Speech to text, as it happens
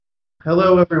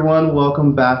Hello, everyone.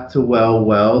 Welcome back to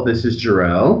Well. This is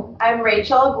Jarrell. I'm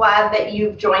Rachel. Glad that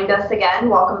you've joined us again.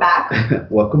 Welcome back.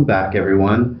 Welcome back,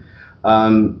 everyone.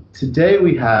 Today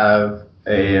we have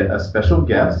a special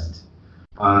guest,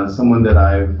 someone that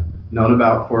I've known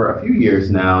about for a few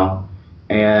years now.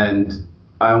 And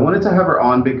I wanted to have her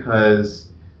on because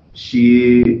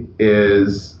she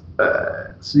wrote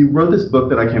this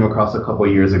book that I came across a couple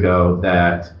years ago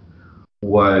that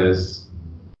was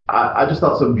I just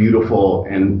thought so beautiful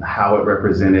in how it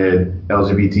represented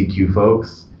LGBTQ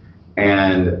folks.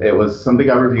 And it was something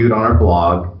I reviewed on our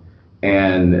blog.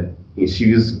 And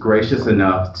she was gracious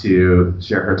enough to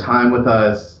share her time with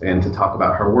us and to talk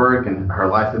about her work and her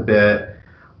life a bit.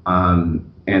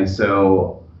 And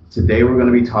so today we're going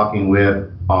to be talking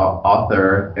with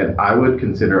author, and I would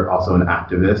consider also an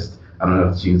activist. I don't know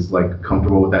if she's like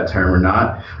comfortable with that term or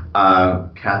not.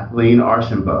 Kathleen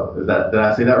Archambeau. Did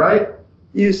I say that right?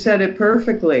 You said it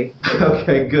perfectly.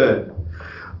 Okay, good.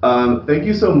 Thank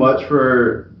you so much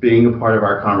for being a part of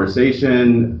our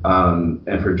conversation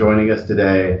and for joining us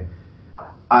today.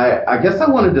 I guess I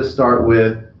wanted to start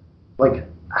with, like,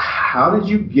 how did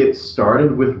you get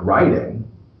started with writing?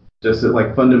 Just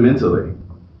like fundamentally.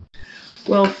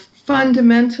 Well,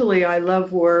 fundamentally, I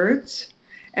love words,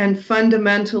 and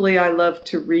fundamentally, I love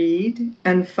to read,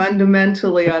 and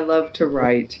fundamentally, I love to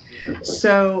write.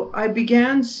 So I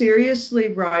began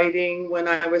seriously writing when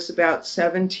I was about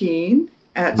 17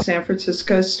 at San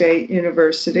Francisco State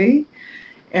University.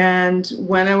 And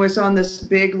when I was on this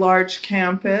big, large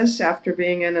campus, after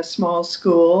being in a small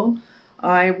school,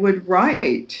 I would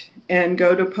write and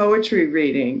go to poetry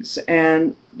readings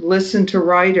and listen to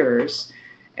writers.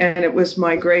 And it was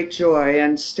my great joy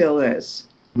and still is.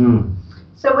 Mm.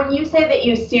 So when you say that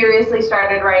you seriously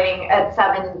started writing at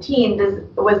 17,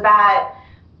 was that,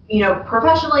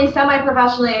 professionally,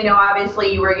 semi-professionally? I know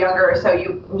obviously you were younger, so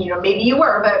maybe you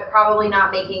were, but probably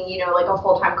not making, like a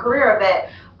full-time career of it.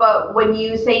 But when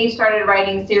you say you started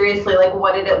writing seriously, like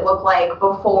what did it look like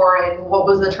before and what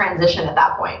was the transition at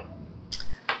that point?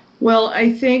 Well,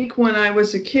 I think when I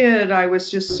was a kid, I was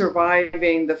just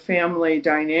surviving the family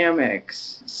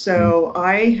dynamics. So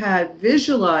I had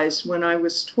visualized when I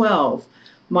was 12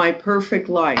 my perfect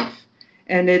life,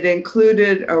 and it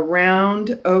included a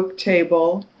round oak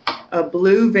table, a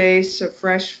blue vase of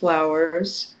fresh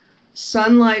flowers,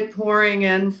 sunlight pouring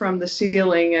in from the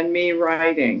ceiling, and me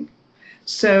writing.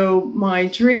 So my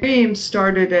dream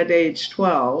started at age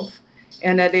 12.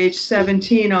 And at age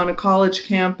 17, on a college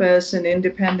campus, an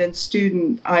independent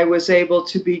student, I was able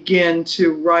to begin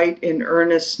to write in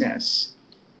earnestness.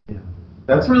 Yeah.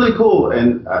 That's really cool.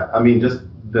 And I mean, just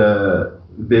the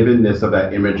vividness of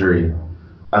that imagery,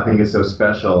 I think is so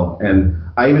special. And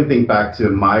I even think back to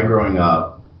my growing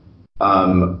up,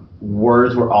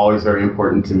 words were always very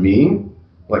important to me.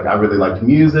 Like, I really liked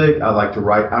music. I liked to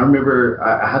write. I remember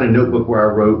I had a notebook where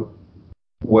I wrote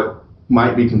what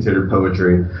might be considered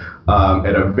poetry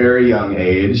at a very young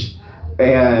age.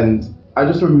 And I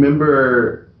just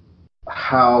remember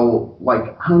how,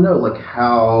 like, I don't know, like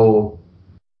how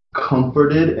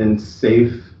comforted and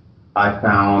safe I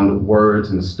found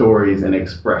words and stories and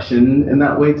expression in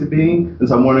that way to be. And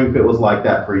so I'm wondering if it was like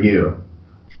that for you.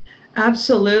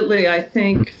 Absolutely. I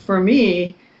think for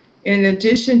me, in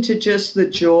addition to just the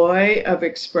joy of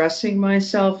expressing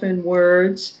myself in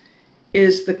words,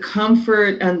 is the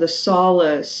comfort and the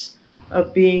solace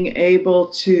of being able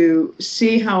to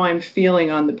see how I'm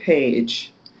feeling on the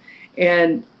page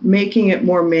and making it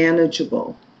more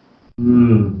manageable.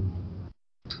 Mm.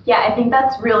 Yeah, I think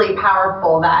that's really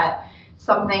powerful, that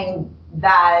something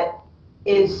that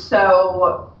is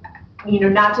so,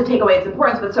 not to take away its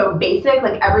importance, but so basic,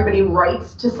 like everybody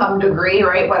writes to some degree,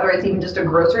 right? Whether it's even just a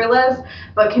grocery list,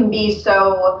 but can be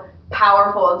so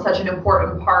powerful and such an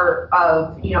important part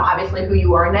of, obviously who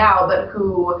you are now, but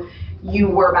who you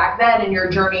were back then and your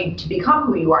journey to become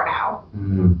who you are now.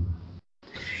 Mm.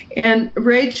 And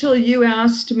Rachel, you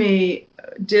asked me,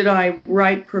 did I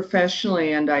write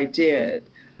professionally? And I did.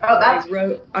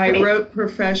 Oh, I wrote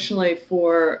professionally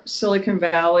for Silicon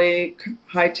Valley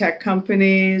high-tech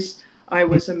companies. I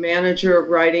was a manager of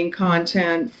writing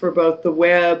content for both the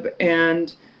web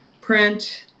and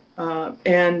print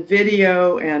and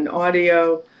video and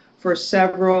audio for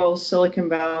several Silicon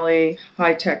Valley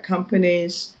high-tech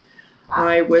companies.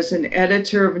 I was an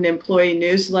editor of an employee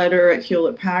newsletter at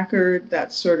Hewlett Packard.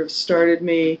 That sort of started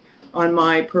me on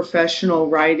my professional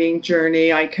writing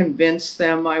journey. I convinced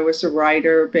them I was a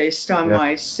writer based on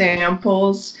my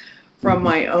samples from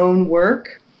my own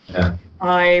work. Yeah.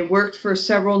 I worked for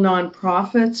several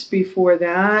nonprofits before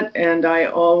that, and I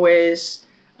always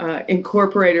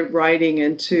incorporated writing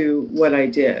into what I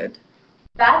did.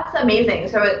 That's amazing.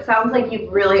 So it sounds like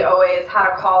you've really always had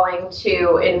a calling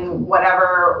to, in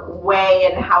whatever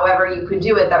way and however you could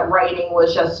do it, that writing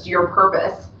was just your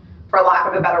purpose, for lack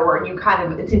of a better word. You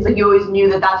kind of, it seems like you always knew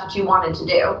that that's what you wanted to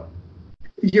do.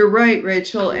 You're right,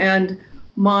 Rachel. And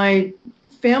my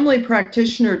family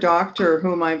practitioner doctor,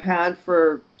 whom I've had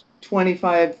for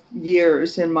 25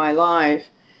 years in my life,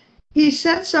 he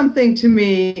said something to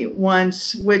me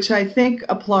once, which I think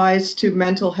applies to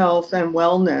mental health and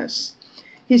wellness.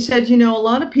 He said, you know, a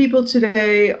lot of people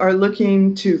today are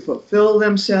looking to fulfill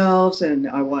themselves and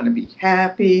I want to be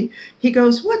happy. He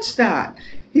goes, what's that?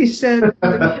 He said,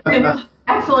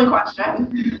 Excellent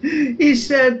question. he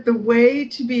said, the way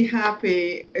to be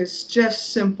happy is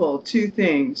just simple, two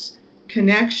things,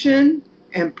 connection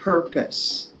and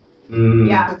purpose.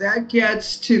 Yeah. So that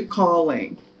gets to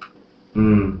calling.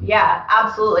 Yeah,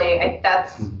 absolutely. I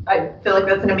feel like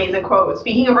that's an amazing quote.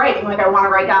 Speaking of writing, like I want to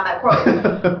write down that quote.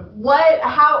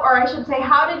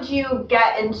 How did you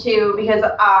get into, because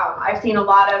I've seen a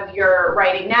lot of your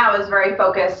writing now is very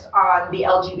focused on the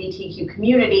LGBTQ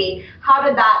community. How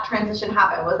did that transition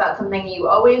happen? Was that something you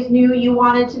always knew you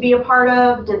wanted to be a part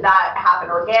of? Did that happen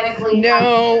organically?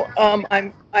 No,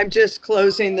 I'm just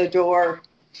closing the door.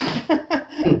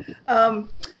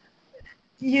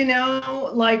 You know,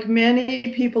 like many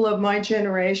people of my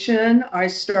generation, I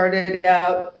started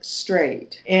out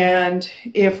straight. And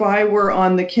if I were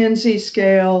on the Kinsey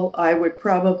scale, I would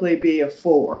probably be a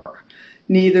 4,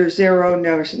 neither 0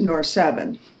 nor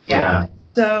 7. Yeah.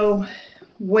 So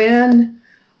when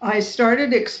I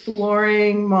started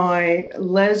exploring my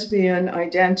lesbian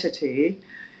identity,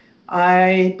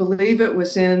 I believe it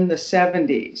was in the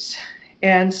 70s.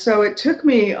 And so it took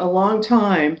me a long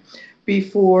time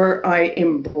before I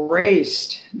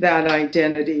embraced that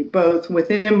identity, both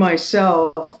within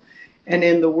myself and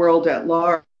in the world at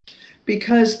large.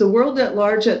 Because the world at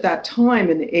large at that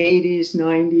time in the 80s,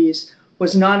 90s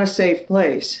was not a safe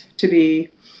place to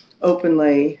be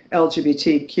openly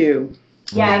LGBTQ.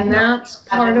 Yeah, and that's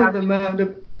part of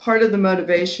the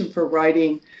motivation for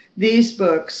writing these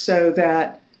books, so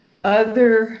that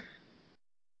other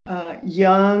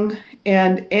young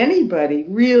and anybody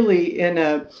really in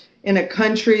a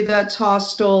country that's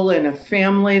hostile, in a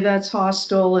family that's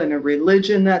hostile, in a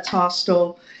religion that's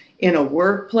hostile, in a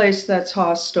workplace that's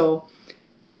hostile,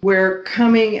 where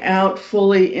coming out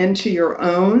fully into your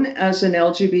own as an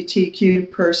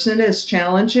LGBTQ person is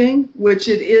challenging, which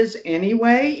it is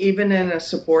anyway, even in a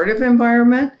supportive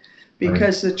environment,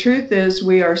 because the truth is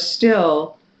we are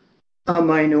still a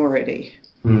minority.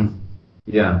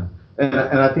 Yeah.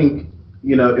 And I think,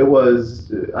 you know, it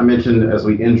was, I mentioned as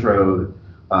we introed,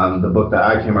 the book that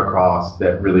I came across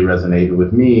that really resonated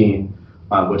with me,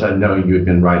 which I know you had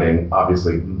been writing,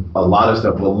 obviously, a lot of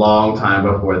stuff a long time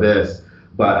before this.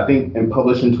 But I think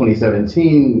published in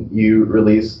 2017, you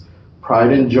released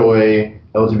Pride and Joy,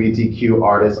 LGBTQ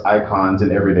Artists, Icons,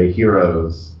 and Everyday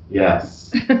Heroes.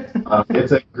 Yes.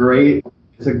 It's a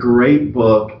great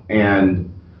book.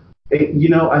 And, you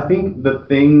know, I think the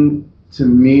thing to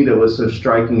me that was so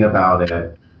striking about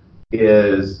it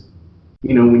is,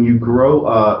 you know, when you grow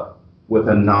up with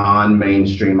a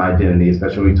non-mainstream identity,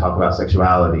 especially when we talk about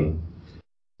sexuality,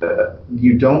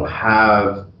 you don't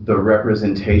have the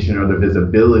representation or the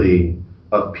visibility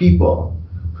of people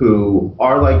who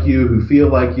are like you, who feel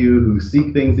like you, who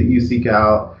seek things that you seek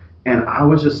out. And I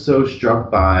was just so struck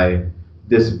by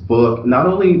this book, not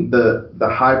only the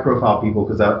high profile people,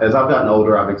 because as I've gotten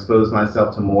older, I've exposed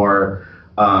myself to more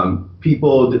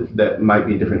people that might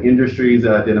be in different industries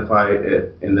that identify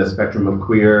in the spectrum of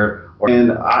queer.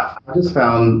 And I just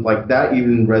found like that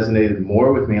even resonated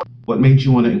more with me. What made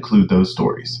you want to include those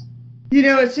stories? You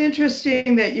know, it's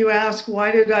interesting that you ask,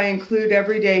 why did I include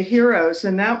Everyday Heroes?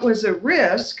 And that was a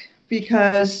risk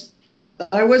because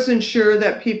I wasn't sure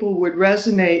that people would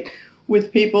resonate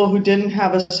with people who didn't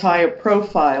have as high a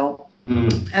profile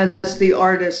as the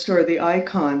artist or the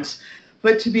icons.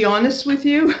 But to be honest with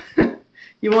you,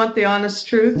 you want the honest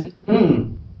truth?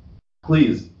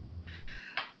 Please.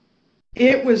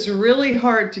 It was really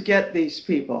hard to get these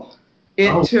people.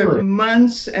 It took really?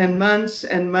 months and months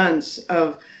and months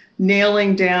of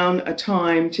nailing down a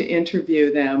time to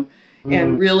interview them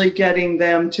and really getting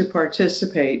them to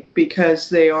participate, because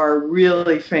they are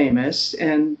really famous,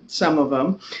 and some of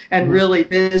them, and really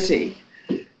busy.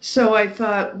 So I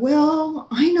thought, well,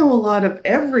 I know a lot of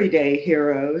everyday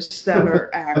heroes that are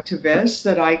activists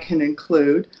that I can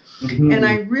include. And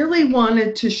I really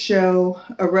wanted to show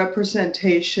a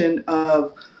representation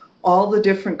of all the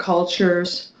different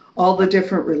cultures, all the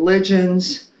different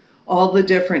religions, all the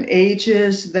different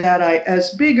ages, that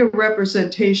as big a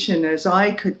representation as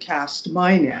I could cast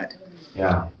my net.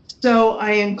 Yeah. So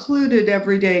I included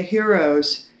everyday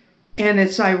heroes, and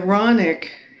it's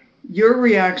ironic. Your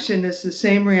reaction is the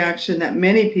same reaction that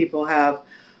many people have.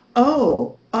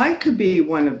 Oh, I could be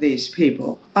one of these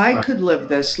people. I could live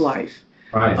this life.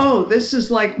 Right. Oh, this is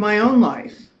like my own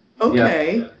life.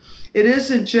 Okay. Yeah. It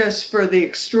isn't just for the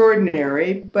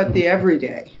extraordinary, but the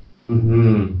everyday.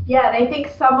 Mm-hmm. Yeah, and I think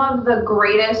some of the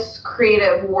greatest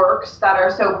creative works that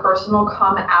are so personal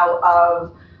come out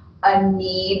of a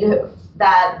need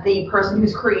that the person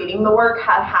who's creating the work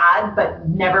had, but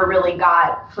never really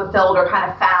got fulfilled or kind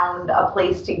of found a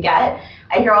place to get.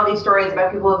 I hear all these stories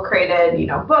about people who've created,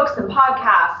 books and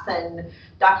podcasts and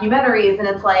documentaries, and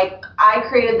it's like, I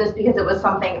created this because it was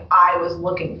something I was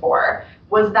looking for.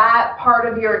 Was that part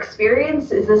of your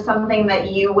experience? Is this something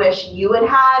that you wish you had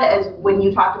had as when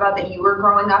you talked about that you were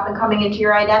growing up and coming into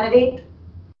your identity?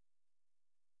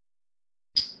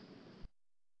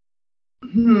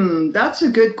 That's a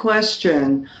good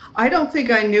question. I don't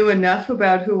think I knew enough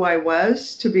about who I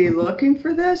was to be looking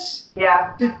for this.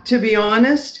 Yeah. To be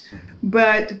honest,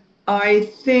 but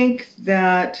I think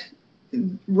that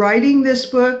writing this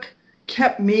book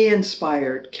kept me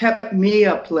inspired, kept me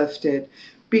uplifted,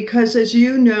 because as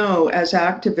you know, as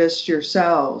activists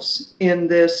yourselves in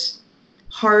this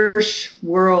harsh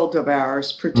world of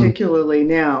ours, particularly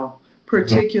now,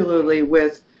 particularly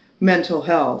with mental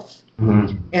health,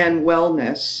 and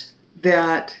wellness,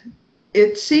 that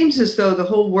it seems as though the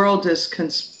whole world is,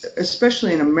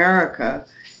 especially in America,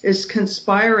 is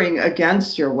conspiring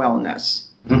against your wellness.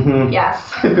 Mm-hmm.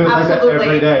 Yes, it feels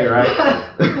absolutely. Like that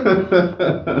every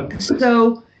day, right?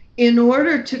 So in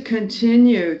order to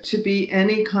continue to be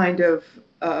any kind of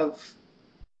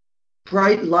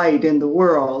bright light in the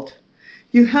world,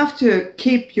 you have to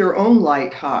keep your own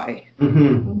light high.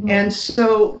 Mm-hmm. And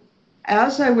so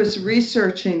as I was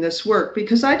researching this work,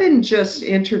 because I didn't just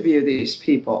interview these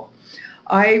people,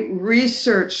 I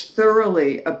researched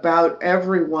thoroughly about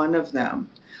every one of them.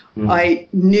 I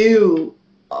knew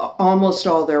almost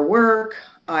all their work.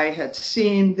 I had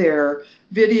seen their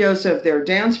videos of their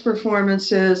dance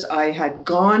performances. I had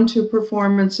gone to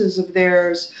performances of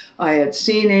theirs. I had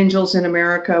seen Angels in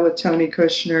America with Tony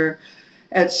Kushner,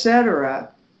 etc.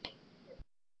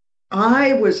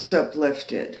 I was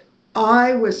uplifted.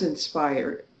 I was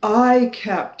inspired. I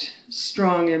kept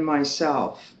strong in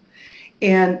myself.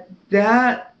 And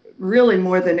that really,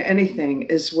 more than anything,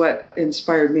 is what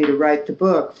inspired me to write the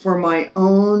book, for my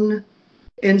own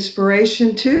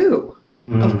inspiration too.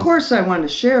 Of course, I want to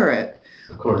share it.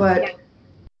 Of course. But,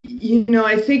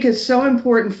 I think it's so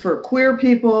important for queer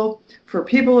people, for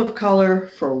people of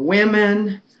color, for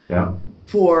women,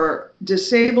 for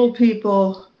disabled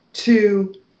people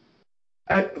to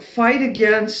fight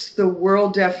against the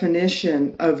world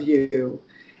definition of you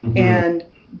and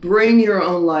bring your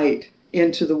own light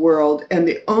into the world. And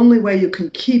the only way you can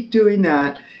keep doing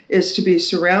that is to be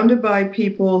surrounded by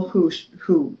people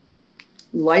who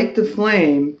light the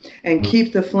flame and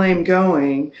keep the flame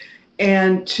going,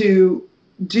 and to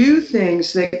do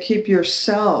things that keep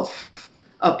yourself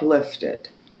uplifted.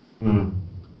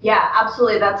 Yeah,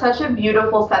 absolutely. That's such a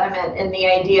beautiful sentiment in the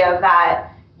idea that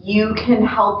you can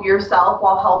help yourself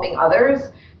while helping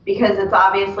others, because it's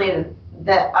obviously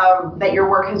that your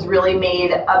work has really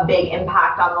made a big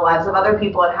impact on the lives of other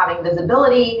people, and having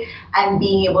visibility and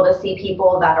being able to see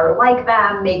people that are like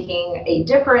them making a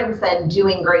difference and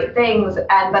doing great things.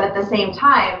 But at the same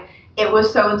time, it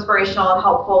was so inspirational and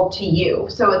helpful to you.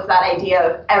 So it's that idea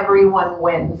of everyone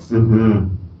wins.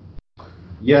 Mm-hmm.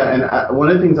 Yeah, and one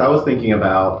of the things I was thinking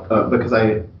about, because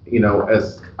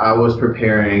as I was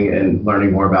preparing and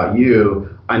learning more about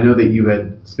you, I know that you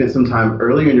had spent some time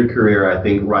earlier in your career, I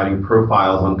think, writing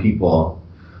profiles on people.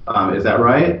 Is that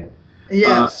right?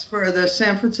 Yes, for the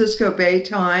San Francisco Bay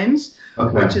Times,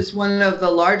 which is one of the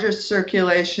largest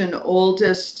circulation,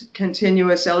 oldest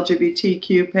continuous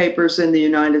LGBTQ papers in the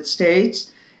United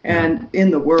States and in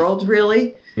the world,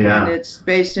 really. Yeah. And it's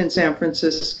based in San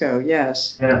Francisco,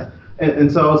 yes. Yeah.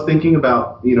 And so I was thinking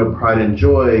about, Pride and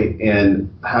Joy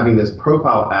and having this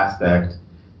profile aspect.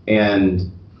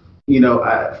 And,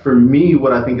 for me,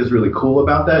 what I think is really cool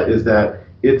about that is that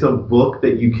it's a book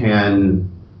that you can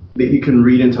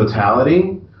read in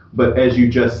totality. But as you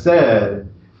just said,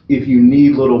 if you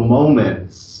need little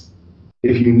moments,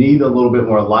 if you need a little bit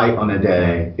more light on a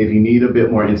day, if you need a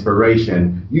bit more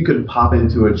inspiration, you could pop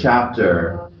into a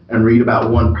chapter and read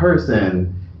about one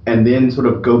person, and then sort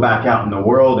of go back out in the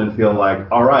world and feel like,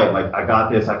 all right, like I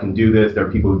got this, I can do this. There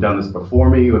are people who've done this before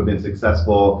me who have been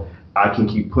successful. I can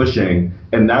keep pushing.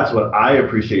 And that's what I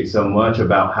appreciate so much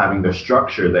about having the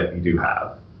structure that you do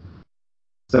have.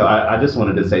 So I just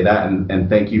wanted to say that and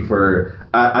thank you for,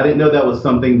 I didn't know that was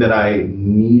something that I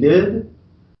needed,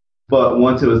 but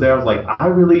once it was there, I was like, I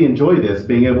really enjoy this,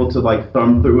 being able to like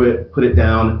thumb through it, put it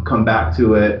down, come back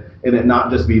to it, and it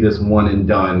not just be this one and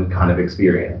done kind of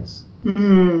experience.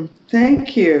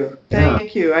 Thank you. Yeah.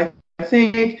 Thank you. I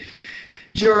think,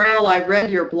 Jorel, I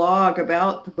read your blog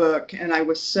about the book, and I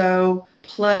was so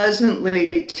pleasantly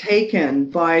taken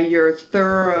by your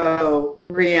thorough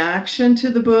reaction to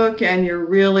the book, and you're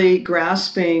really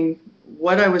grasping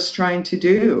what I was trying to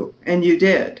do, and you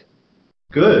did.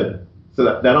 Good.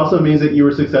 So that also means that you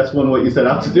were successful in what you set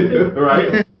out to do,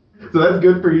 right? So that's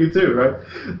good for you too,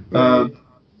 right?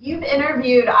 You've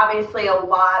interviewed obviously a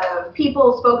lot of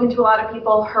people, spoken to a lot of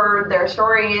people, heard their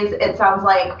stories. It sounds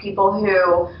like people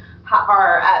who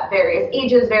are at various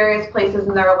ages, various places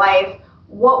in their life.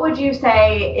 What would you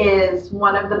say is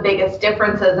one of the biggest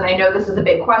differences, and I know this is a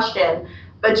big question,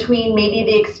 between maybe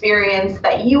the experience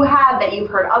that you had, that you've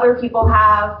heard other people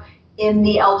have in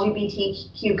the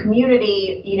LGBTQ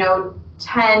community,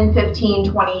 10,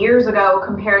 15, 20 years ago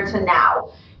compared to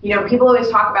now? People always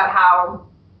talk about how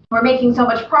we're making so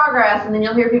much progress, and then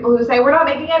you'll hear people who say we're not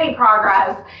making any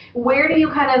progress. Where do you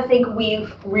kind of think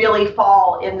we've really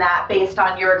fall in that based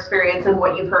on your experience and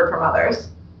what you've heard from others?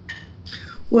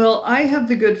 Well, I have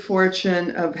the good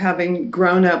fortune of having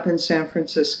grown up in San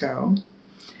Francisco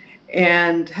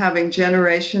and having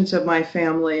generations of my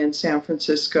family in San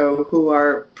Francisco who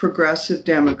are progressive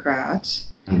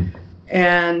Democrats.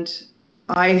 And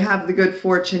I have the good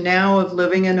fortune now of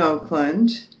living in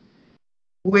Oakland,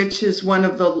 which boasts one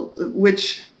of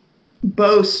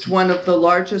the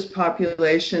largest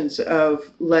populations of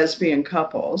lesbian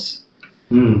couples.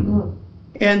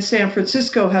 And San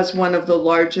Francisco has one of the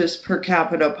largest per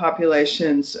capita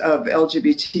populations of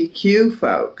LGBTQ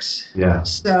folks. Yeah.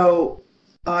 So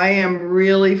I am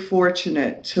really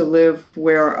fortunate to live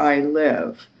where I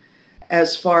live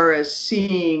as far as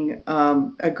seeing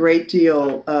a great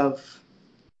deal of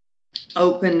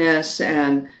openness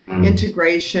and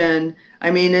integration. I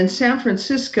mean, in San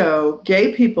Francisco,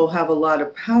 gay people have a lot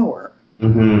of power,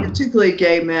 particularly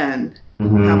gay men.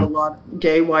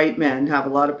 Gay white men have a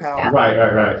lot of power. Right.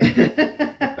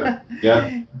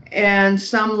 Yeah. And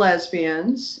some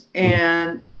lesbians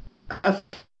and a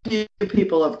few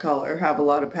people of color have a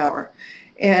lot of power.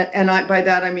 And by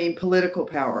that I mean political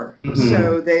power.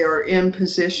 So they are in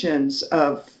positions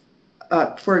of,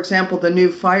 for example, the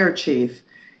new fire chief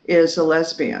is a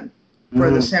lesbian for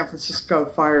the San Francisco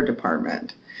Fire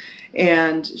Department.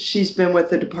 And she's been with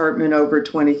the department over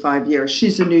 25 years.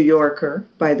 She's a New Yorker,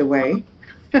 by the way,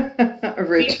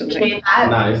 originally.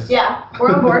 Nice. Yeah,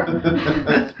 we're on board.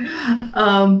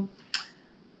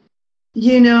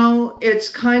 It's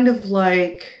kind of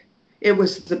like it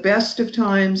was the best of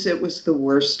times, it was the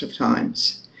worst of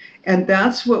times. And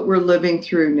that's what we're living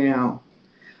through now.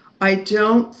 I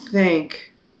don't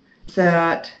think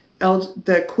that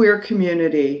the queer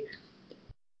community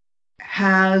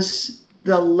has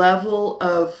the level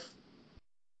of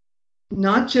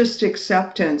not just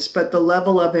acceptance, but the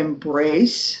level of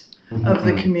embrace of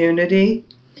the community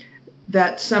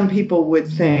that some people would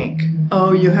think.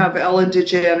 Oh, you have Ellen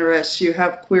DeGeneres, you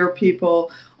have queer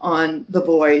people on The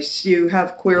Voice, you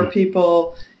have queer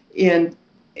people in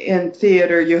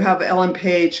theater, you have Ellen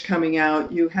Page coming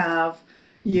out, you have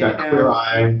Queer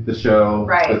Eye, the show.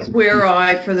 Right. Queer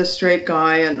Eye for the straight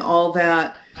guy and all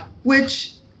that,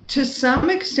 which to some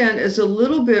extent is a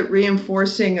little bit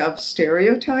reinforcing of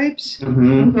stereotypes.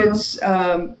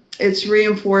 It's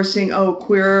reinforcing,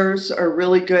 queers are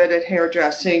really good at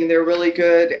hairdressing, they're really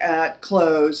good at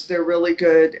clothes, they're really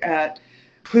good at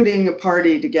putting a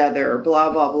party together,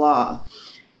 blah, blah, blah.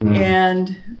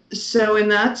 And so in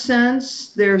that sense,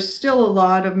 there's still a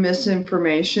lot of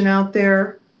misinformation out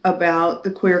there about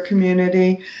the queer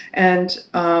community. And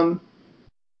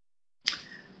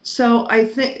so I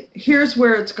think here's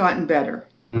where it's gotten better.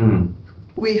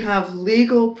 We have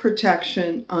legal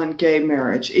protection on gay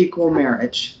marriage, equal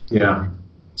marriage. Yeah.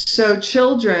 So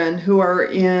children who are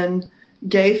in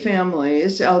gay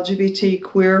families, LGBT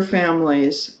queer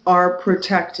families, are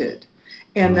protected.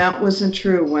 And that wasn't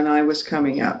true when I was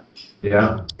coming up.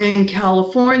 Yeah. In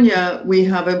California, we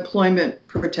have employment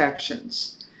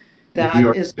protections.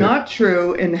 That is not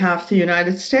true in half the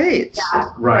United States.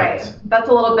 Yeah, right. That's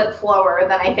a little bit slower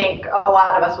than I think a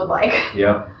lot of us would like.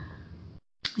 Yeah.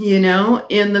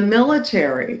 In the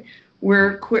military,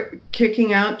 we're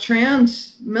kicking out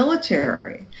trans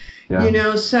military.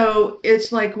 Yeah. So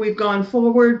it's like we've gone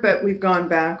forward, but we've gone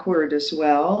backward as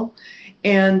well.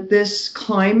 And this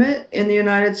climate in the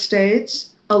United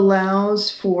States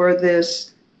allows for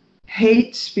this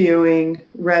hate spewing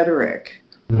rhetoric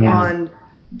on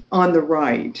on the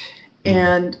right.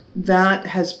 And that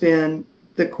has been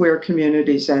the queer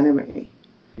community's enemy.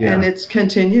 Yeah. And it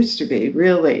continues to be,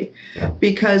 really,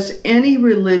 because any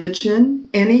religion,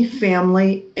 any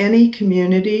family, any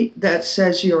community that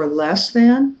says you're less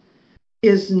than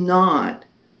is not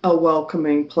a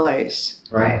welcoming place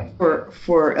for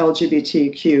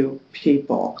LGBTQ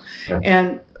people. Yeah.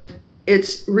 And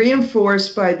it's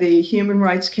reinforced by the Human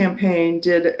Rights Campaign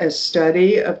did a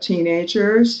study of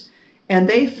teenagers, and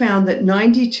they found that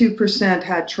 92%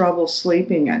 had trouble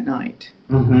sleeping at night.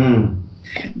 Mm-hmm.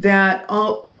 That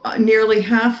nearly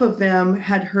half of them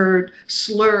had heard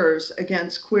slurs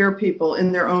against queer people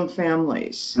in their own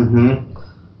families. Mm-hmm.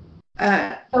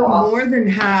 More than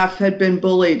half had been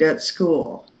bullied at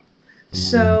school. Mm-hmm.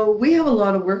 So we have a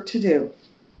lot of work to do.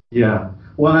 Yeah.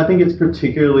 Well, I think it's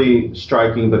particularly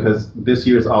striking because this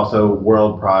year is also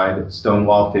World Pride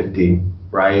Stonewall 50,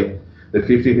 right? The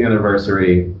 50th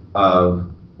anniversary of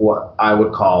what I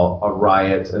would call a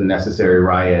riot, a necessary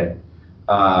riot.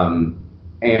 And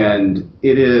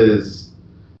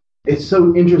it's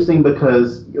so interesting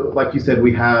because, like you said,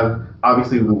 we have,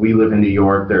 obviously we live in New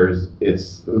York,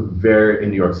 it's very, in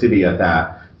New York City at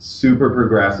that, super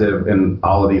progressive in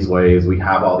all of these ways. We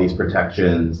have all these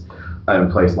protections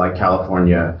in place like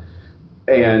California.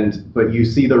 But you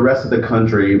see the rest of the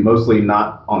country, mostly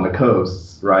not on the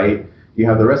coasts, right? You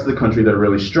have the rest of the country that are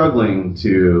really struggling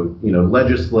to,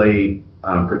 legislate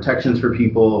protections for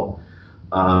people.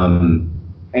 But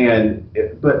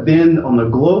then on the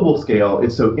global scale,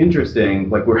 it's so interesting,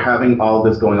 like we're having all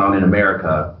this going on in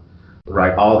America,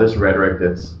 right? All this rhetoric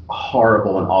that's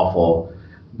horrible and awful.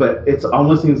 But it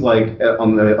almost seems like,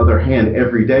 on the other hand,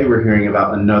 every day we're hearing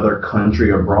about another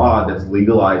country abroad that's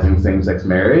legalizing same-sex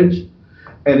marriage.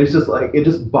 And it's just like, it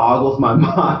just boggles my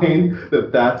mind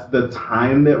that that's the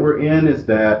time that we're in, is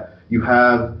that you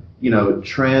have,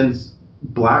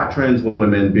 Black trans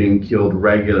women being killed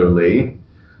regularly.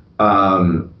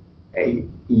 And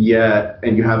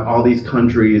you have all these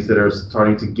countries that are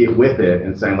starting to get with it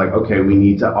and saying, like, okay, we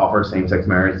need to offer same-sex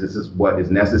marriage. This is what is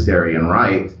necessary and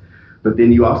right. But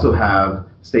then you also have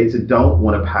states that don't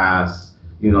want to pass,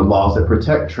 laws that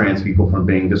protect trans people from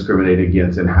being discriminated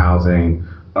against in housing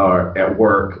or at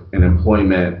work and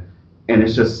employment. And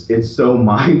it's so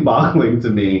mind-boggling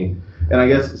to me. And I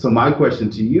guess, so my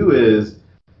question to you is,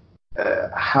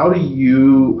 how do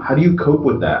you cope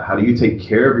with that? How do you take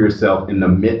care of yourself in the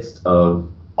midst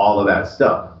of all of that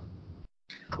stuff?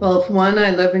 Well, for one,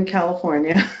 I live in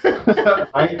California.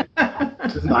 Right?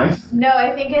 Which is nice. No,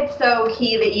 I think it's so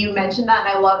key that you mentioned that,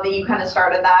 and I love that you kind of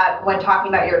started that when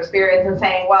talking about your experience and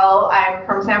saying, well, I'm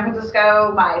from San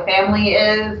Francisco, my family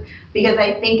is, because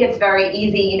I think it's very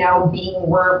easy,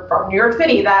 we're from New York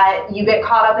City, that you get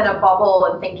caught up in a bubble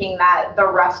and thinking that the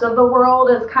rest of the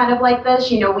world is kind of like this.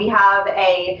 We have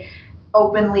a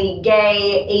openly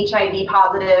gay, HIV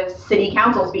positive city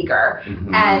council speaker,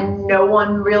 mm-hmm. and no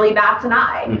one really bats an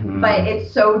eye. Mm-hmm. But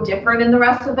it's so different in the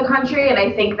rest of the country, and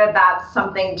I think that that's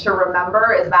something to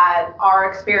remember, is that our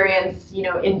experience,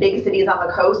 in big cities on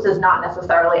the coast is not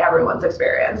necessarily everyone's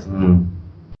experience. Mm.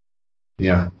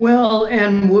 Yeah. Well,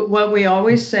 and what we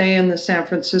always say in the San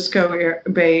Francisco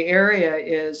Bay Area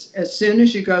is, as soon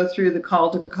as you go through the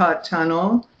Caldecott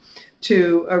Tunnel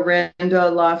to Orinda,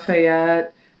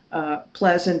 Lafayette,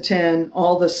 Pleasanton,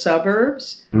 all the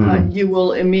suburbs, you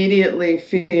will immediately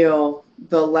feel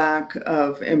the lack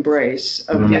of embrace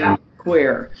of being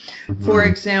queer. Mm-hmm. For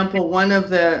example, one of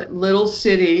the little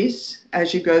cities,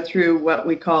 as you go through what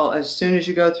we call, as soon as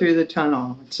you go through the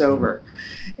tunnel, it's over.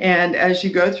 And as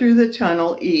you go through the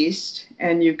tunnel east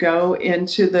and you go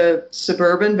into the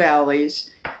suburban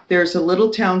valleys, there's a little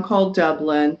town called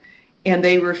Dublin, and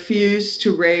they refuse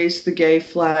to raise the gay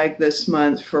flag this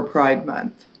month for Pride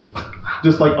Month.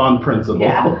 Just like on principle.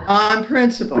 Yeah. On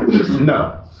principle.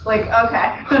 No. Like,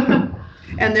 okay.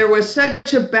 And there was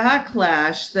such a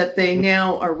backlash that they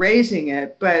now are raising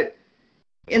it, but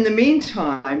in the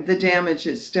meantime, the damage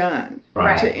is done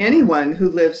to anyone who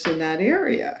lives in that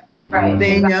area. Right.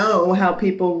 They know how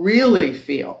people really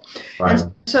feel. Right.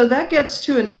 And so that gets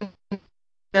to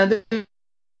another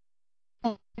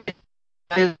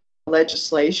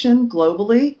legislation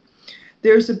globally.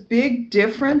 There's a big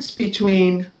difference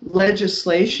between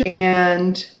legislation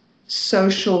and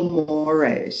social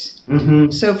mores.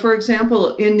 Mm-hmm. So, for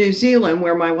example, in New Zealand,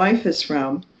 where my wife is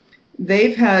from,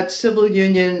 they've had civil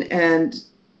union and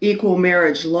equal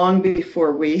marriage long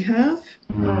before we have.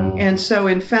 Mm-hmm. And so,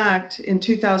 in fact, in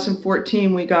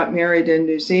 2014, we got married in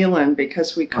New Zealand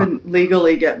because we couldn't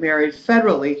legally get married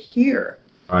federally here.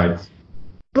 Right.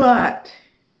 But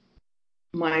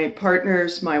my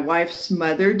wife's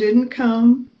mother didn't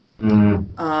come.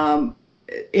 Mm-hmm.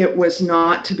 it was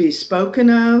not to be spoken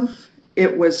of.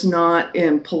 It was not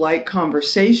in polite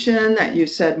conversation that you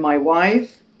said my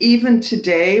wife. Even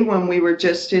today, when we were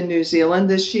just in New Zealand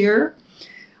this year,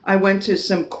 I went to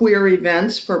some queer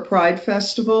events for Pride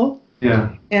Festival.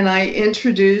 Yeah. And I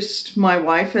introduced my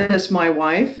wife as my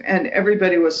wife, and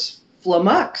everybody was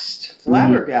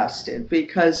flabbergasted,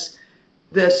 because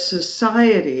the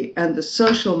society and the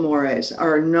social mores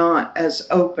are not as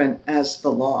open as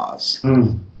the laws.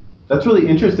 That's really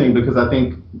interesting, because I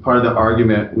think part of the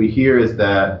argument we hear is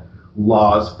that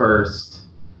laws first,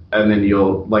 and then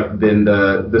then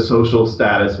the social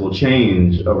status will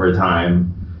change over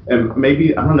time. And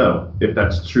maybe, I don't know if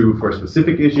that's true for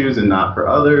specific issues and not for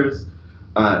others.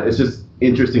 It's just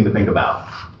interesting to think about.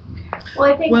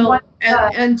 Well, I think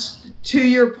and to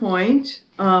your point,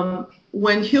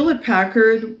 when Hewlett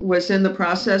Packard was in the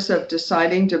process of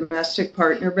deciding domestic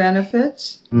partner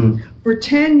benefits, for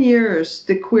 10 years,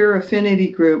 the Queer Affinity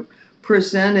Group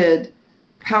presented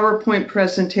PowerPoint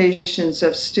presentations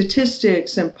of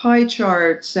statistics and pie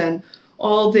charts and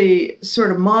all the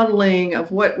sort of modeling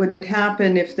of what would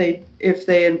happen if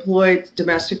they employed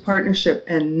domestic partnership,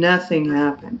 and nothing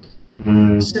happened.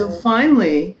 So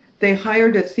finally, they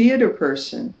hired a theater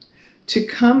person to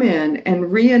come in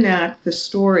and reenact the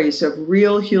stories of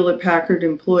real Hewlett-Packard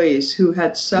employees who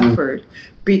had suffered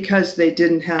because they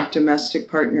didn't have domestic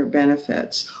partner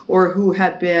benefits, or who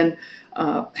had been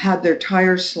had their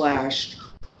tires slashed,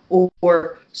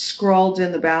 or scrawled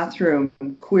in the bathroom,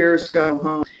 "Queers go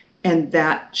home," and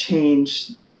that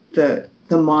changed the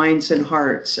minds and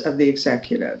hearts of the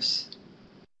executives.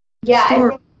 Yeah. I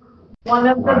think one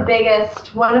of the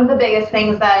biggest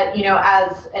things that,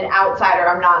 as an outsider,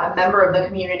 I'm not a member of the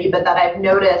community, but that I've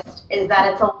noticed is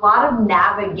that it's a lot of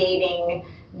navigating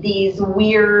these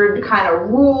weird kind of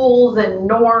rules and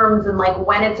norms, and like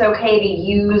when it's okay to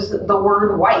use the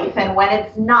word wife and when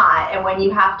it's not, and when you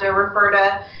have to refer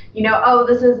to, oh,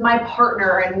 this is my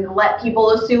partner, and let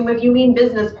people assume if you mean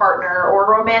business partner or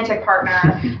romantic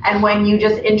partner, and when you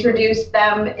just introduce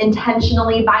them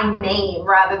intentionally by name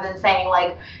rather than saying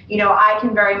like, I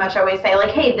can very much always say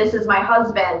like, hey, this is my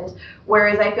husband.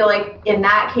 Whereas I feel like in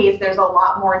that case, there's a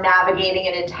lot more navigating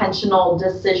and intentional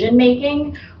decision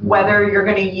making, whether you're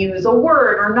going to use a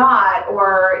word or not,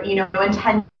 or,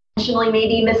 intentionally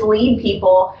maybe mislead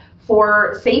people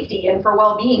for safety and for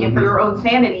well-being and for your own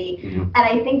sanity. And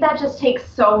I think that just takes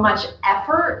so much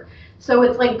effort. So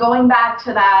it's like going back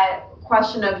to that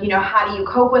question of, how do you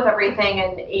cope with everything?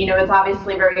 And, it's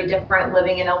obviously very different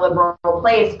living in a liberal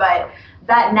place, but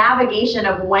that navigation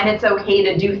of when it's okay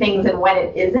to do things and when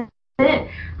it isn't,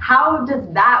 how does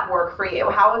that work for you?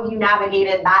 How have you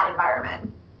navigated that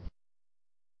environment?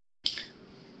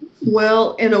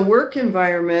 Well, in a work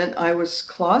environment, I was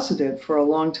closeted for a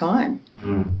long time.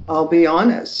 I'll be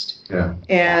honest. Yeah.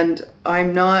 And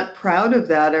I'm not proud of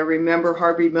that. I remember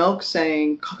Harvey Milk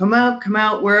saying, come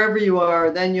out wherever you are,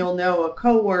 then you'll know a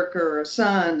coworker, a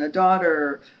son, a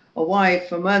daughter, a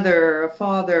wife, a mother, a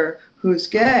father who's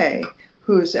gay,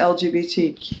 who's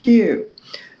LGBTQ.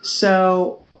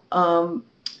 So,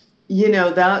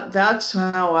 that's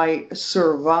how I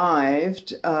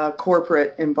survived a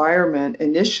corporate environment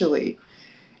initially.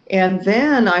 And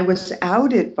then I was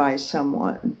outed by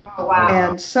someone. Oh, wow.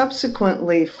 And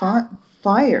subsequently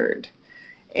fired.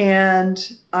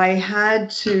 And I had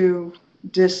to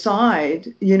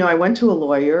decide, I went to a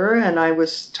lawyer and I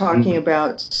was talking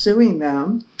about suing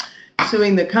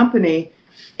the company.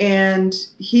 And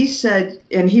he said,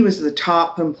 and he was the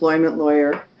top employment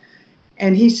lawyer,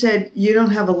 and he said, you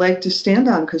don't have a leg to stand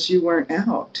on because you weren't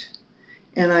out.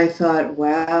 And I thought,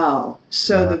 wow.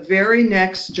 So the very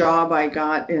next job I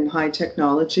got in high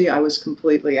technology, I was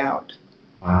completely out.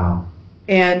 Wow.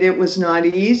 And it was not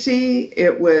easy.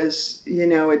 It was,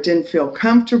 it didn't feel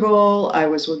comfortable. I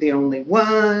was the only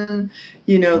one,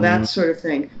 that sort of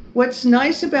thing. What's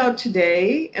nice about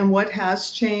today and what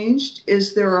has changed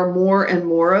is there are more and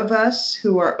more of us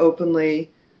who are openly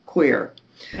queer.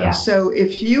 Yeah. So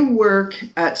if you work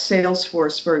at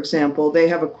Salesforce, for example, they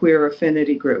have a queer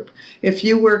affinity group. If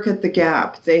you work at The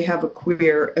Gap, they have a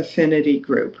queer affinity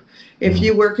group. If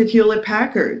you work at Hewlett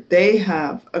Packard, they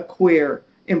have a queer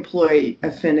employee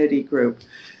affinity group.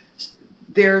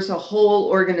 There's a whole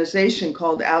organization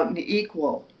called Out and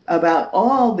Equal about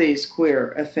all these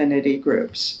queer affinity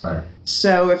groups. Right.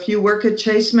 So if you work at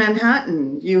Chase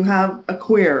Manhattan, you have a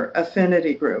queer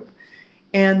affinity group.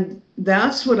 And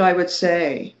that's what I would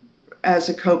say as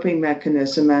a coping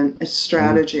mechanism and a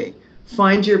strategy.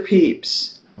 Find your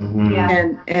peeps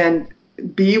and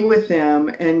be with them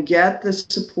and get the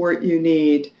support you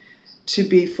need to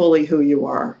be fully who you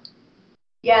are.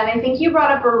 Yeah, and I think you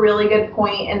brought up a really good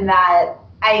point in that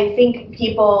I think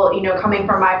people, coming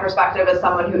from my perspective as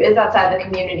someone who is outside the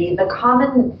community, the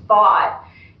common thought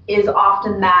is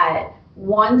often that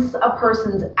once a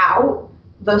person's out,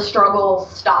 the struggle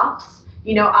stops.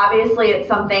 Obviously it's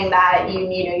something that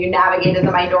you navigate as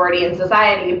a minority in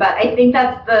society, but I think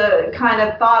that's the kind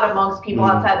of thought amongst people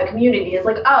outside the community is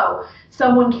like, oh,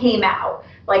 someone came out,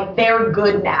 like they're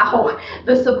good now.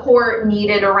 The support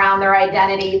needed around their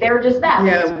identity, they're just them.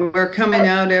 Yeah, we're coming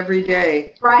out every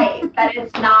day. Right, that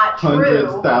it's not true.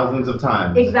 Hundreds, thousands of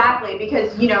times. Exactly,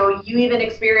 because you even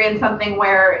experienced something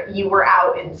where you were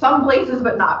out in some places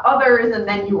but not others, and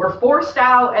then you were forced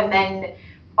out, and then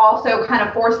also kind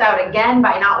of forced out again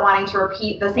by not wanting to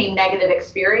repeat the same negative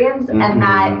experience, and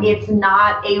that it's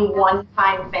not a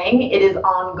one-time thing, it is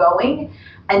ongoing.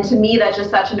 And to me, that's just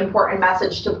such an important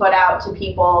message to put out to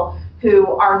people who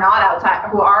are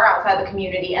outside the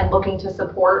community and looking to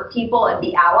support people and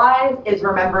be allies, is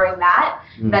remembering that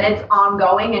it's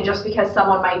ongoing. And just because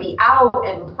someone might be out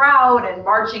and proud and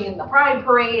marching in the pride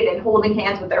parade and holding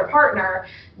hands with their partner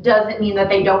doesn't mean that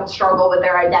they don't struggle with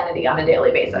their identity on a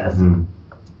daily basis.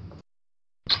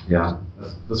 Yeah,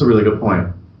 that's a really good point.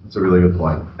 That's a really good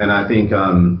point. And I think,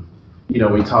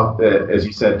 we talked, as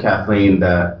you said, Kathleen,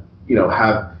 that,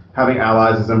 having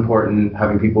allies is important,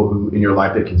 having people who in your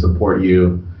life that can support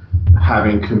you,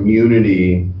 having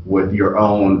community with your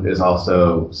own is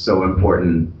also so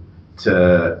important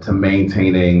to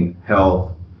maintaining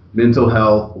health, mental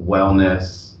health,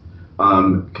 wellness,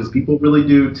 because people really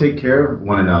do take care of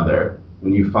one another.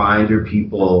 When you find your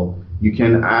people, you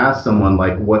can ask someone,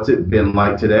 like, what's it been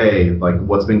like today? Like,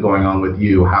 what's been going on with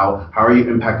you? How are you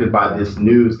impacted by this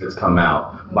news that's come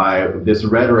out, by this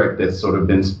rhetoric that's sort of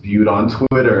been spewed on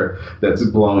Twitter that's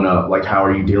blown up? Like, how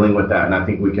are you dealing with that? And I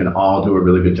think we can all do a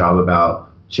really good job about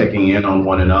checking in on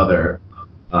one another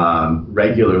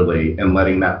regularly and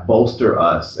letting that bolster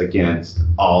us against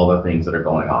all the things that are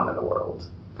going on in the world.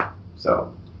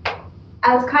 So,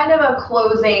 as kind of a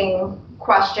closing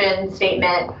question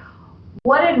statement,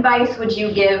 what advice would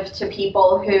you give to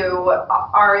people who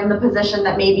are in the position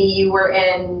that maybe you were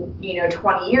in,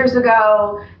 20 years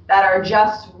ago, that are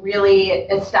just really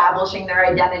establishing their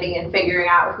identity and figuring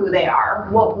out who they are?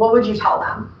 What would you tell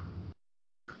them?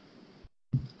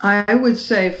 I would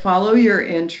say follow your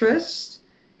interests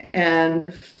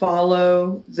and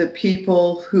follow the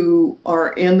people who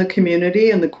are in the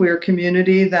community and the queer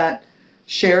community that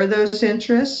share those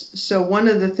interests. So one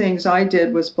of the things I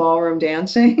did was ballroom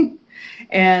dancing.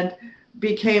 And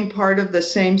became part of the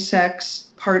same-sex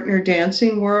partner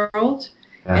dancing world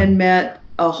and met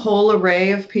a whole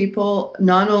array of people,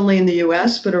 not only in the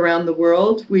U.S., but around the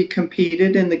world. We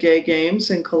competed in the Gay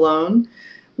Games in Cologne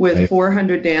with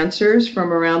 400 dancers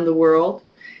from around the world.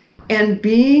 And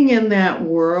being in that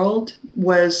world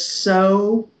was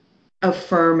so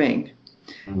affirming.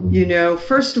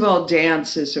 First of all,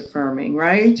 dance is affirming,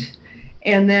 right?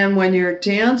 And then when you're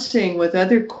dancing with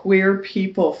other queer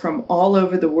people from all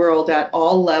over the world at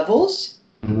all levels,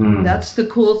 that's the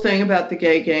cool thing about the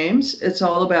Gay Games. It's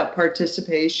all about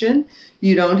participation.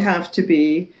 You don't have to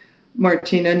be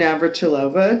Martina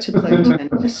Navratilova to play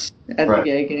tennis at the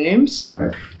Gay Games.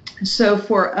 Right. So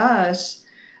for us,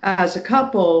 as a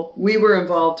couple, we were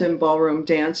involved in ballroom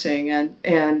dancing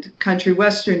and country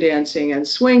western dancing and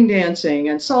swing dancing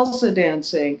and salsa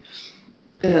dancing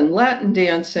and Latin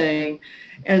dancing.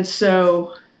 And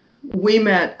so we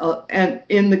met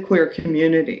in the queer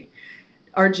community,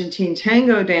 Argentine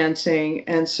tango dancing.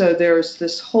 And so there's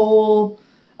this whole,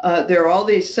 there are all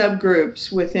these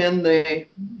subgroups within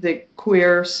the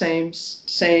queer same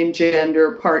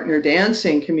gender partner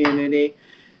dancing community.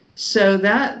 So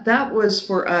that was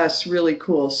for us really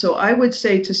cool. So I would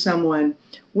say to someone,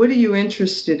 what are you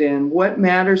interested in? What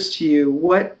matters to you?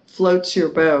 What floats your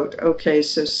boat? Okay,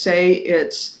 so say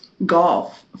it's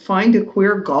golf. Find a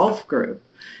queer golf group.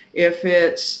 If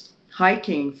it's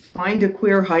hiking, find a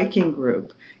queer hiking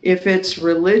group. If it's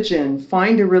religion,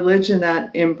 find a religion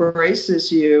that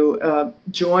embraces you.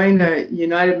 Join a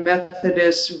United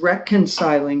Methodist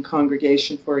reconciling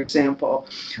congregation, for example,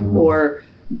 or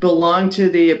belong to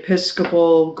the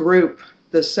Episcopal group,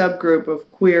 the subgroup of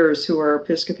queers who are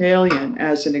Episcopalian,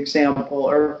 as an example,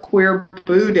 or queer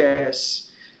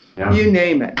Buddhists, you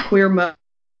name it, queer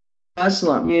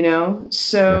Muslim,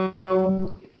 So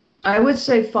I would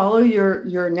say follow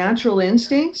your natural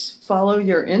instincts, follow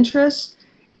your interests,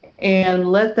 and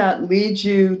let that lead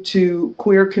you to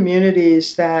queer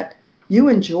communities that you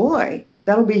enjoy.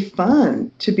 That'll be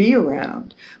fun to be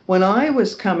around. When I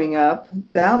was coming up,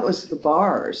 that was the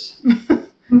bars.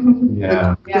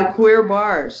 The queer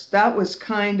bars. That was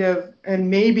kind of, and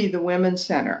maybe the women's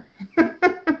center.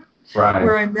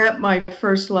 Where I met my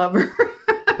first lover.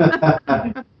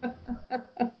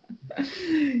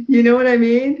 You know what I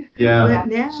mean? Yeah. But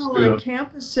now on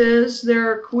campuses,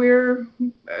 there are queer,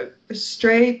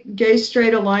 gay,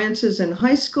 straight alliances in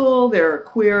high school. There are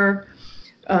queer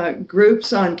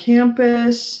groups on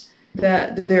campus.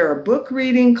 That there are book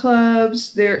reading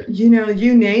clubs. There, you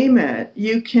name it,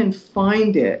 you can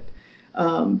find it.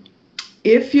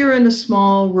 If you're in a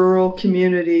small rural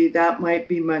community, that might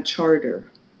be much harder.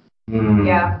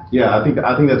 Yeah. Yeah, I think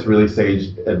that's really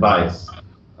sage advice.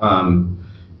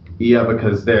 Yeah,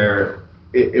 because there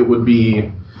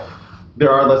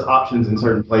are less options in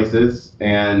certain places,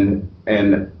 and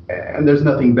there's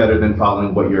nothing better than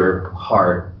following what your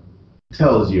heart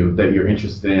tells you that you're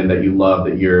interested in, that you love,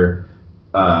 that you're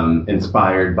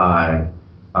inspired by.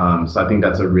 So I think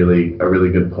that's a really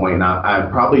good point. And I'm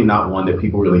probably not one that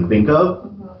people really think of.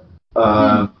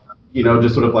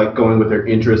 Just sort of like going with their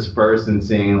interests first and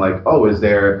seeing like, oh, is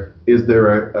there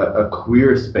a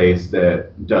queer space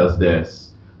that does this?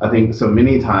 I think so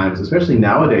many times, especially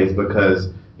nowadays,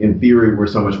 because in theory we're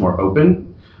so much more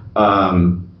open.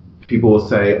 People will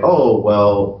say, oh,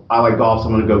 well, I like golf, so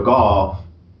I'm going to go golf.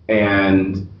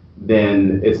 And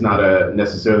then it's not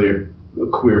necessarily a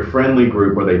queer friendly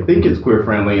group, or they think it's queer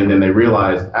friendly, and then they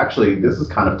realize, actually, this is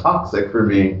kind of toxic for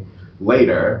me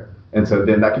later. And so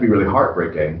then that can be really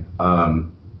heartbreaking.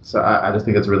 So I just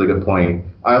think it's a really good point.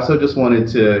 I also just wanted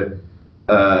to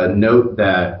note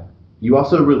that you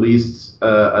also published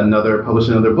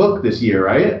another book this year,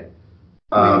 right?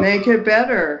 We make it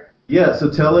better. Yeah, so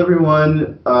tell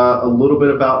everyone a little bit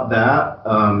about that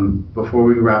before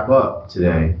we wrap up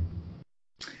today.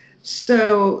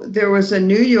 So there was a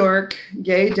New York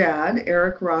gay dad,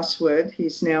 Eric Rosswood.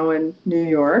 He's now in New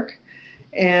York.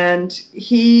 And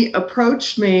he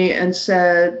approached me and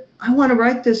said, I want to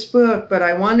write this book, but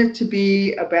I want it to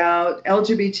be about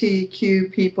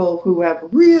LGBTQ people who have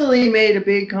really made a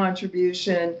big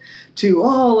contribution to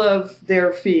all of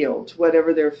their field,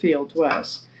 whatever their field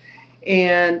was.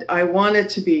 And I want it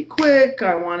to be quick.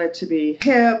 I want it to be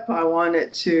hip. I want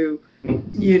it to,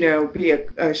 be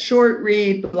a short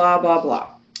read, blah, blah, blah.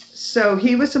 So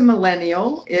he was a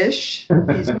millennial-ish.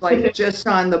 He's like just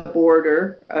on the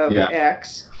border of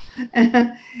X.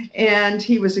 And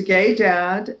he was a gay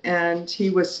dad, and he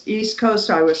was East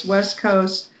Coast, I was West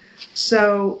Coast.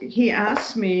 So he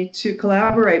asked me to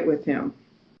collaborate with him.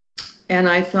 And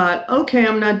I thought, okay,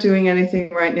 I'm not doing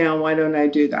anything right now. Why don't I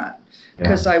do that?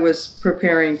 Because I was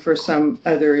preparing for some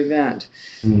other event.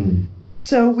 Mm.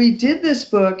 So we did this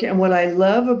book, and what I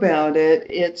love about it,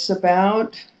 it's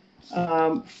about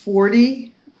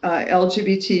 40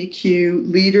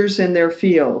 LGBTQ leaders in their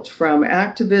field, from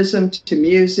activism to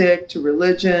music to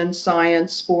religion,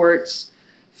 science, sports,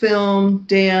 film,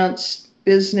 dance,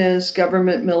 business,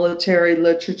 government, military,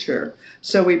 literature.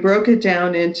 So we broke it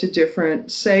down into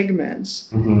different segments.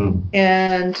 Mm-hmm.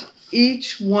 And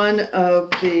each one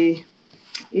of the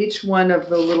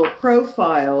little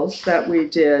profiles that we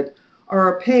did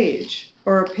are a page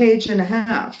or a page and a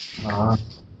half. Uh-huh.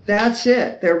 That's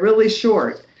it. They're really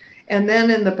short. And then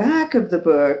in the back of the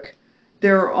book,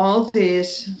 there are all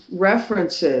these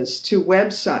references to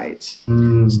websites.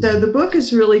 Mm. So the book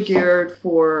is really geared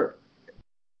for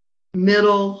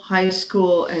middle, high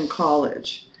school, and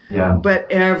college. Yeah.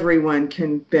 But everyone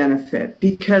can benefit,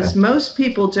 because most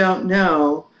people don't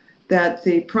know that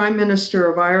the Prime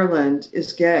Minister of Ireland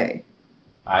is gay.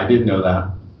 I didn't know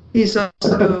that. He's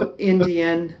also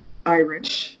Indian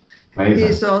Irish. Amazing.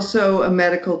 He's also a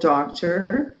medical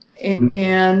doctor.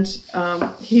 And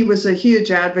he was a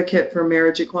huge advocate for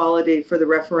marriage equality for the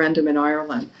referendum in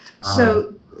Ireland.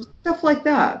 So stuff like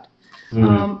that.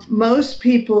 Mm. Most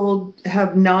people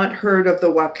have not heard of the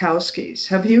Wachowskis.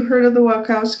 Have you heard of the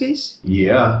Wachowskis?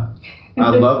 Yeah, I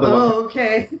love them. Oh,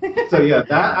 okay. So yeah,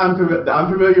 that I'm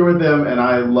familiar with them, and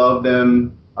I love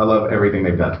them. I love everything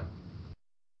they've done.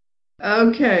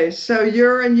 Okay, so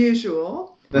you're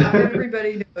unusual. Not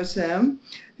everybody knows them.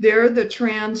 They're the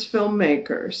trans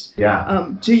filmmakers.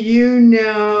 Yeah. Do you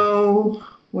know,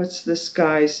 what's this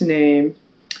guy's name?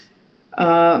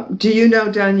 Do you know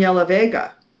Daniela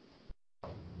Vega?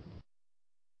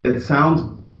 It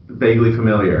sounds vaguely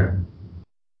familiar,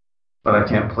 but I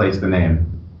can't place the name.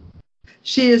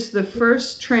 She is the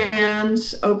first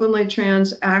openly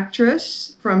trans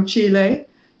actress from Chile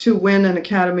to win an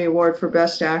Academy Award for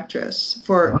Best Actress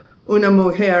for Una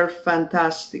Mujer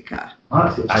Fantástica.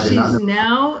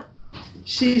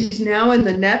 She's now in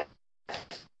the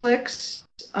Netflix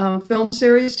film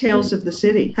series Tales of the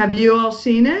City. Have you all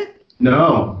seen it?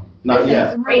 No, not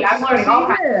yet. Great, I'm learning all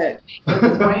kinds.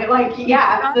 Like,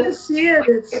 yeah, you see it.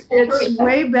 It's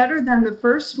way better than the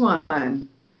first one.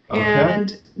 Okay.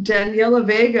 And Daniela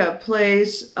Vega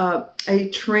plays a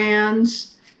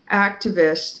trans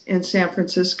activist in San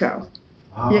Francisco.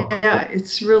 Oh, Yeah,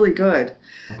 it's really good.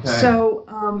 okay.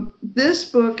 So this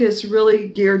book is really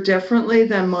geared differently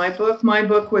than my book. My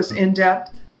book was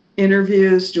in-depth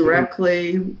interviews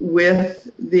directly with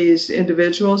these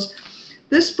individuals.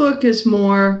 This book is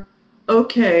more,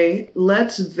 okay,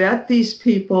 let's vet these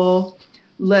people.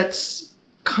 Let's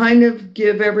kind of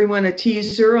give everyone a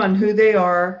teaser on who they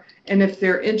are. And if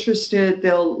they're interested,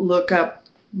 they'll look up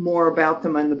more about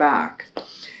them on the back.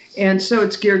 And so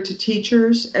it's geared to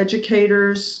teachers,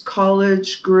 educators,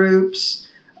 college groups,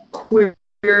 queer,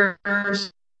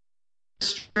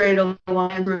 straight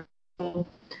aligned,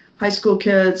 high school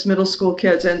kids, middle school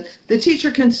kids. And the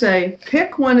teacher can say,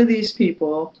 pick one of these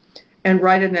people and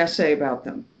write an essay about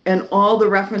them. And all the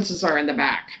references are in the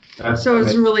back. So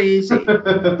it's really easy.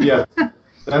 Yeah,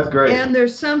 that's great. And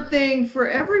there's something for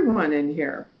everyone in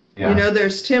here. Yeah. You know,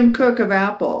 there's Tim Cook of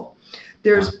Apple.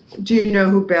 Do you know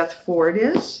who Beth Ford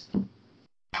is?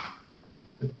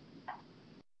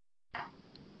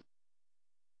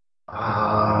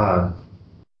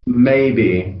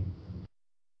 Maybe.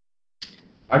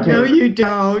 No, you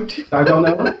don't. I don't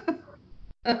know.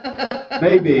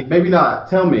 Maybe not.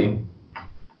 Tell me.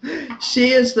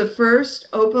 She is the first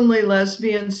openly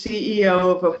lesbian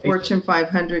CEO of a Fortune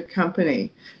 500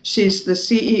 company. She's the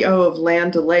CEO of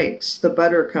Land O'Lakes, the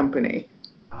butter company.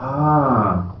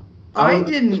 I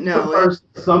didn't know it.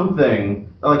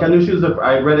 Something. Like I knew she was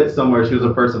I read it somewhere. She was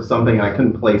a first of something, and I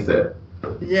couldn't place it.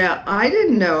 Yeah, I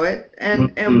didn't know it.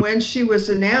 And when she was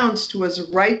announced was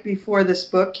right before this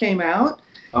book came out.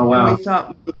 Oh, wow. And we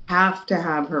thought we have to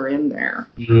have her in there.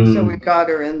 So we got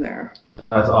her in there.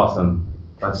 That's awesome.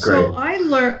 That's great. So I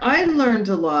learned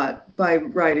a lot by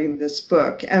writing this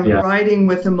book and writing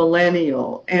with a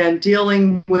millennial and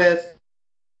dealing with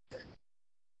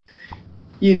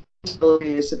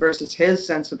sensibilities versus his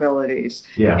sensibilities,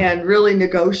 and really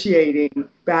negotiating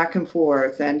back and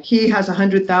forth. And he has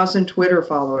 100,000 Twitter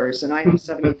followers, and I have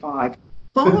 75.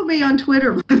 Follow me on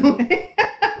Twitter, by the way.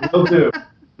 Will do.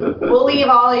 We'll leave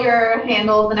all your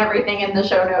handles and everything in the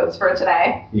show notes for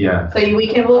today. Yeah. So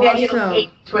we'll get you 8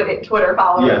 Twitter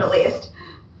followers at least.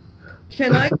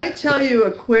 Can I tell you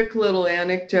a quick little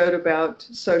anecdote about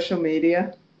social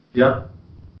media? Yeah.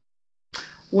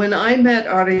 When I met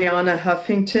Ariana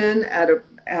Huffington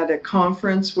at a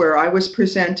conference where I was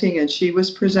presenting and she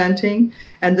was presenting,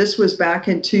 and this was back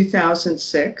in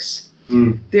 2006,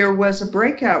 there was a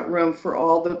breakout room for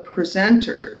all the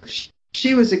presenters.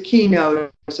 She was a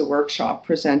keynote, as a workshop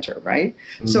presenter, right?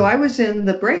 So I was in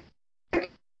the breakout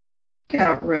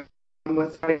room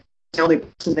with the only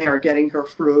person there getting her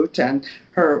fruit and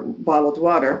her bottled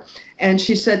water. And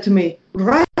she said to me,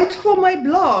 "Write for my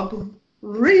blog.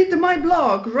 Read my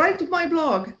blog, write my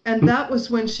blog." And that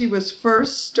was when she was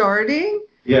first starting.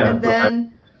 Yeah. And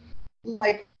then,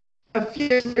 like, a few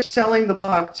years selling the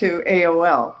blog to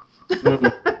AOL.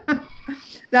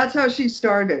 That's how she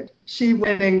started. She was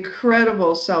an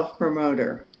incredible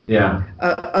self-promoter. Yeah.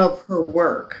 Of her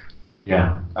work.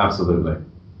 Yeah, absolutely.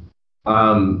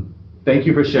 Thank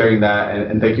you for sharing that,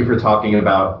 and thank you for talking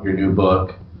about your new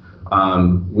book.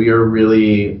 We are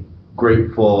really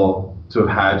grateful to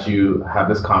have had you have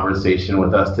this conversation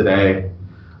with us today.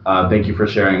 Thank you for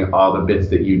sharing all the bits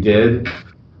that you did.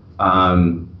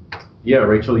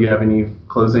 Rachel, you have any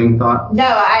closing thoughts? No,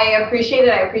 I appreciate it.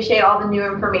 I appreciate all the new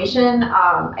information.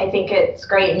 I think it's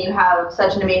great, and you have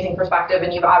such an amazing perspective,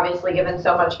 and you've obviously given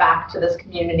so much back to this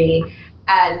community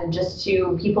and just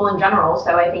to people in general.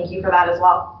 So I thank you for that as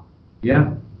well.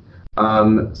 Yeah.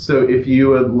 So if you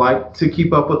would like to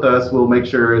keep up with us, we'll make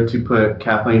sure to put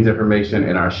Kathleen's information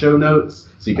in our show notes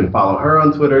so you can follow her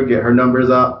on Twitter, get her numbers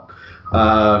up.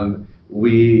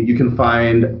 You can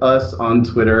find us on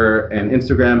Twitter and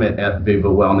Instagram at Viva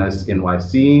Wellness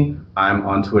NYC. I'm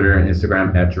on Twitter and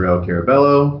Instagram at Jarrell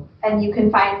Carabello. And you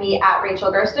can find me at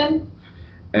Rachel Gersten.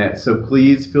 And so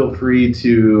please feel free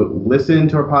to listen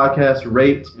to our podcast,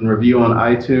 rate and review on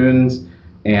iTunes,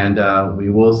 and we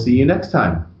will see you next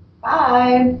time.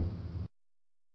 Bye.